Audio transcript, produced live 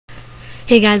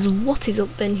Hey guys, what is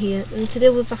up? Ben here, and today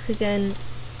we're back again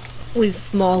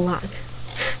with more lag.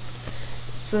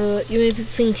 So you may be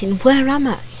thinking, where am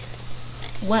I?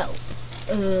 Well,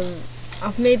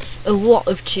 I've made a lot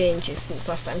of changes since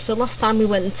last time. So last time we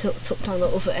went and took down the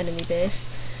other enemy base.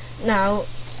 Now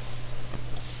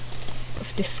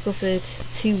I've discovered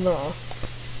two more.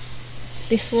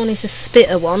 This one is a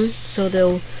spitter one, so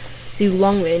they'll do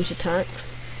long range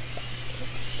attacks,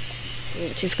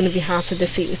 which is going to be hard to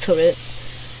defeat with turrets.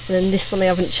 And then this one I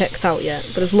haven't checked out yet,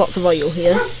 but there's lots of oil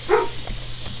here.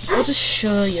 I'll just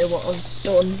show you what I've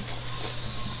done.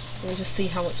 We'll just see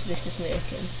how much this is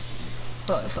making.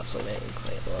 Oh, it's actually making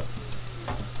quite a lot.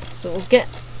 So we'll get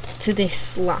to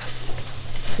this last.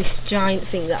 This giant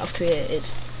thing that I've created.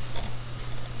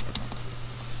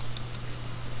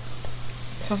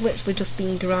 So I've literally just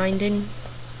been grinding.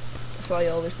 That's what I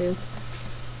always do.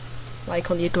 Like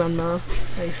on your grandma.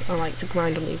 I like to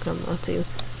grind on your grandma too.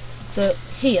 So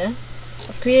here,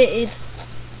 I've created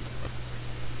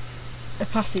a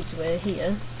passageway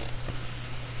here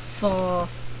for,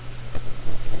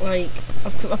 like,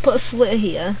 I put a splitter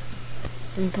here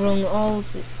and brung all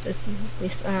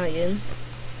this iron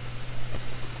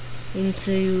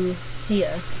into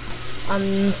here,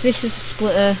 and this is a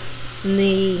splitter, and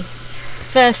the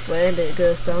first way that it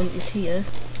goes down is here,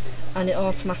 and it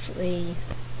automatically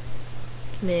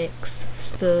makes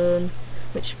stone,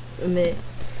 which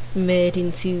made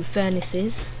into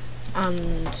furnaces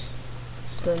and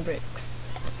stone bricks,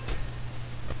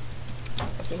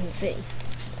 as you can see.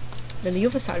 Then the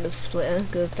other side of the splitter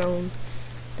goes down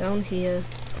here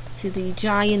to the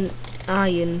giant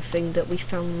iron thing that we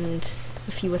found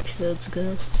a few episodes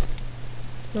ago.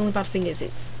 The only bad thing is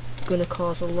it's gonna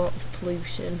cause a lot of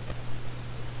pollution,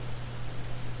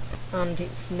 and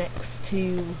it's next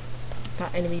to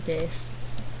that enemy base.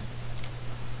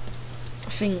 I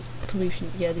think pollution,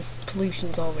 yeah, this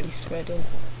pollution's already spreading.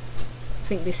 I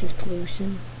think this is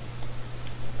pollution.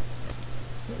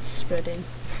 It's spreading.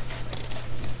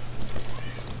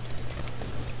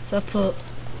 So I put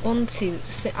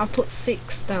I put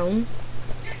 6 down,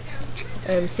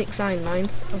 6 iron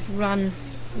mines. I've ran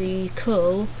the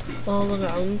coal all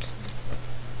around.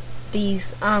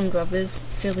 These arm grabbers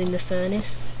fill in the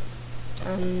furnace,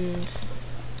 and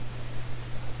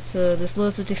so there's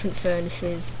loads of different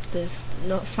furnaces. There's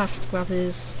not fast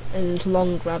grabbers and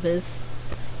long grabbers,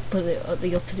 but at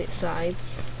the opposite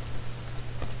sides.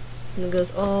 And it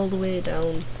goes all the way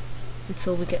down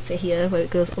until we get to here, where it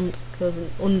goes an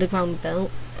underground belt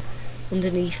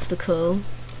underneath the coal.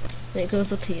 And it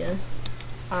goes up here,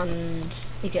 and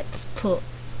it gets put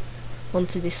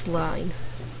onto this line,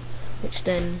 which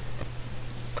then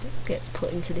gets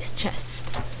put into this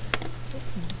chest.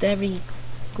 It's a very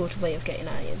good way of getting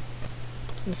iron.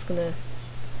 I'm just gonna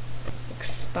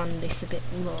expand this a bit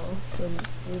more, so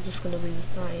we're just gonna lose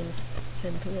iron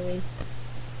temporarily.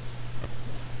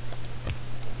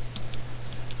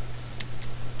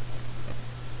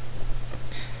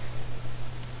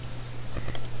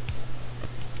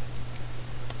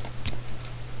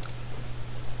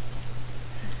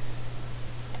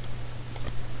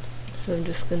 So I'm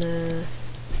just gonna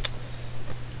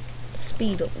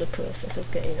speed up the process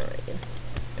of getting iron,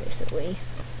 basically.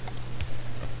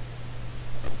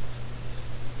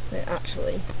 Wait,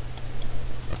 actually,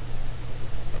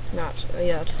 no,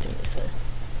 yeah, I'll just do it this way.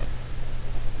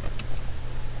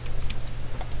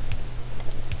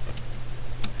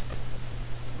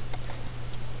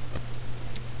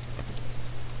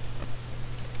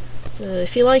 So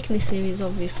if you're liking this series,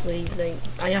 obviously, then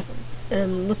I have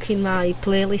look in my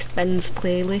playlist, Ben's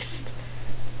playlist,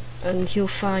 and you'll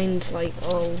find like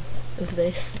all of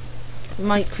this. I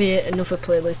might create another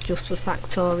playlist just for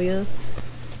Factorio.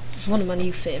 It's one of my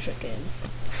new favourite games.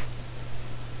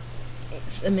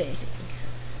 It's amazing.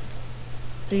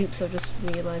 Oops, I've just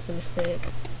realised a mistake.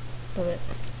 Damn it.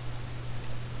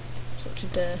 Such a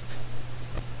derp.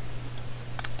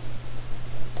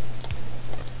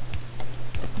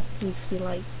 Needs to be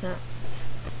like that.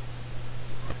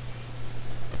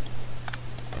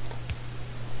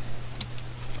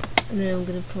 And then I'm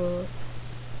going to put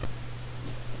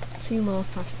 2 more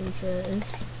fast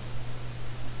inserters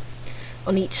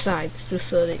on each side, just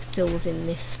so that it fills in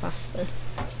this faster.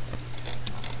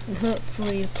 And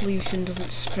hopefully the pollution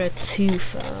doesn't spread too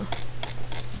far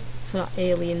for that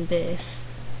alien base,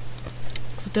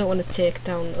 because I don't want to take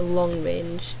down a long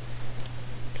range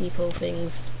people,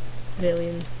 things,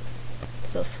 alien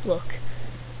stuff. Look,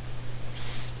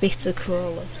 spitter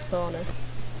crawler spawner.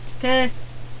 Okay.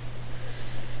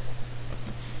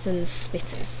 And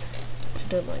spitters, which I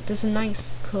don't like. There's a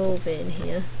nice coal vein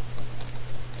here.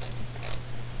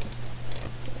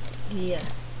 Yeah.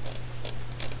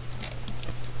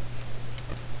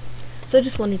 So I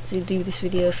just wanted to do this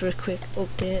video for a quick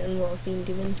update on what I've been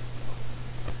doing.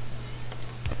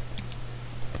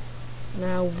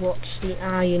 Now watch the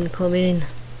iron come in.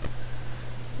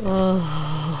 Oh.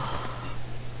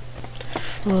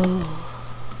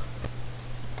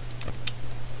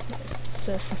 That's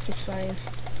so satisfying.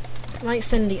 I might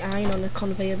send the iron on a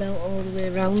conveyor belt all the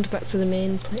way around back to the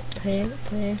main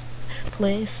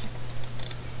place.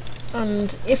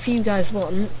 And if you guys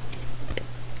want,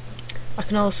 I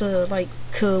can also like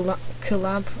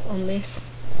collab on this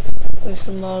with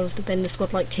some more of the Bender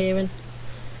squad, like Kieran,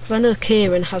 because I know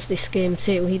Kieran has this game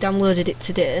too. He downloaded it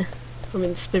today from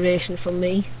inspiration from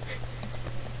me,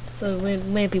 so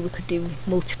maybe we could do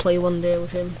multiplayer one day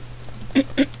with him.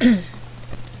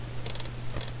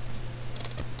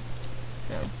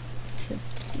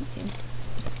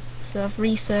 So I've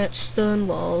researched stone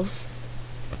walls,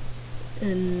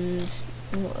 and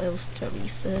what else did I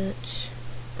research?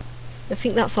 I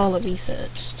think that's all I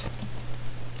researched.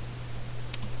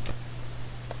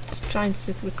 Just trying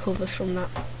to recover from that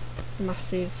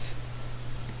massive...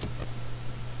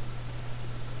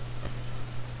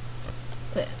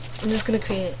 Wait, I'm just going to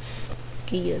create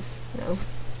gears now.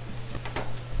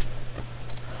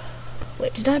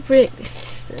 Wait, did I break this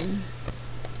system?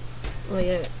 Oh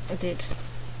yeah, I did.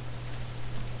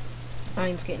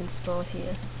 Mine's getting stored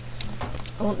here.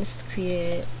 I want this to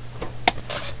create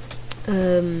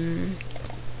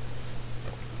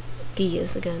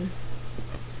gears again.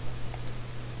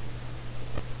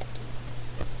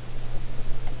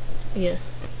 Yeah.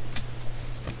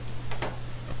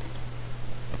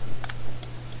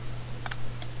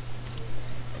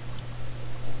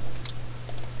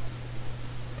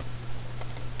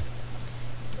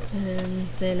 And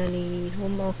then I need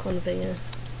one more conveyor.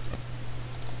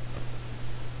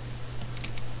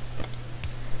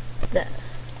 There.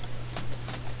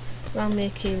 So I'm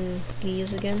making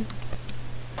gears again.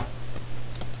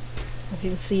 As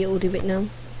you can see, it will do it now.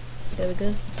 There we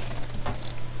go.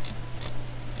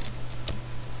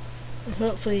 And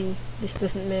hopefully this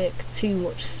doesn't make too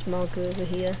much smog over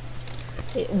here.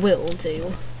 It will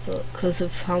do, but because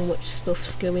of how much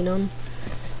stuff's going on.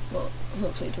 But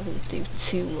hopefully it doesn't do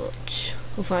too much,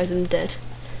 otherwise I'm dead.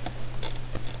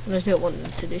 And I don't want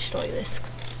them to destroy this,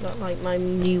 because that's like my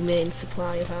new main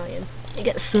supply of iron. It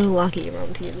gets so laggy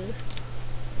around here though.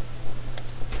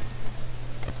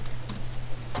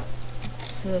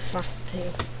 So fast too.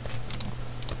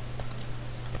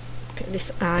 Look at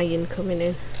this iron coming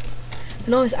in. I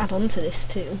can always add on to this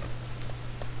too,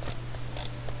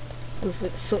 because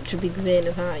it's such a big vein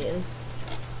of iron.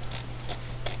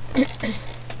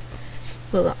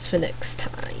 Well, that's for next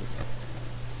time.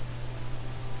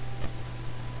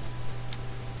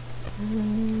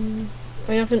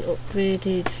 I haven't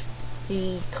upgraded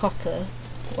the copper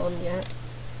one yet,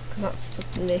 because that's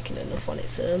just making enough on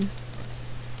its own.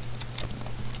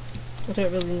 I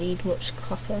don't really need much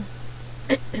copper.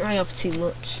 I have too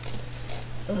much.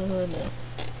 Oh no.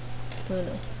 Oh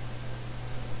no.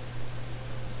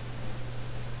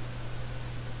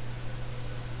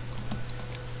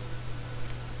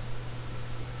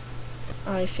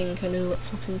 I think I know what's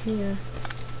happened here.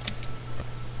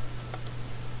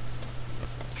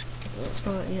 That's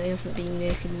why I haven't been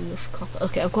making enough copper.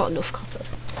 Okay, I've got enough copper.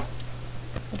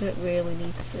 I don't really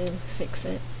need to fix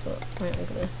it, but right, I'm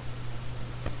gonna...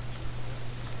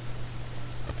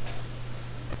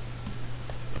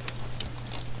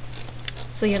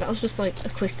 So yeah, that was just like a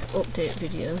quick update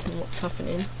video on what's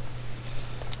happening.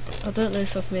 I don't know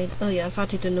if I've made... Oh yeah, I've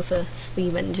added another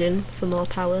steam engine for more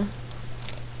power.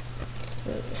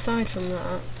 But aside from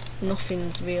that,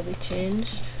 nothing's really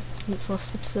changed since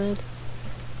last episode.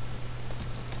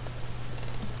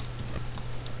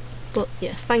 But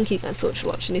yeah, thank you guys so much for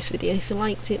watching this video. If you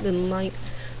liked it, then like,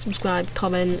 subscribe,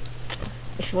 comment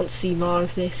if you want to see more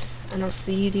of this, and I'll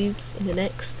see you dudes in the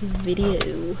next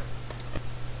video.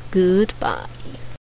 Goodbye.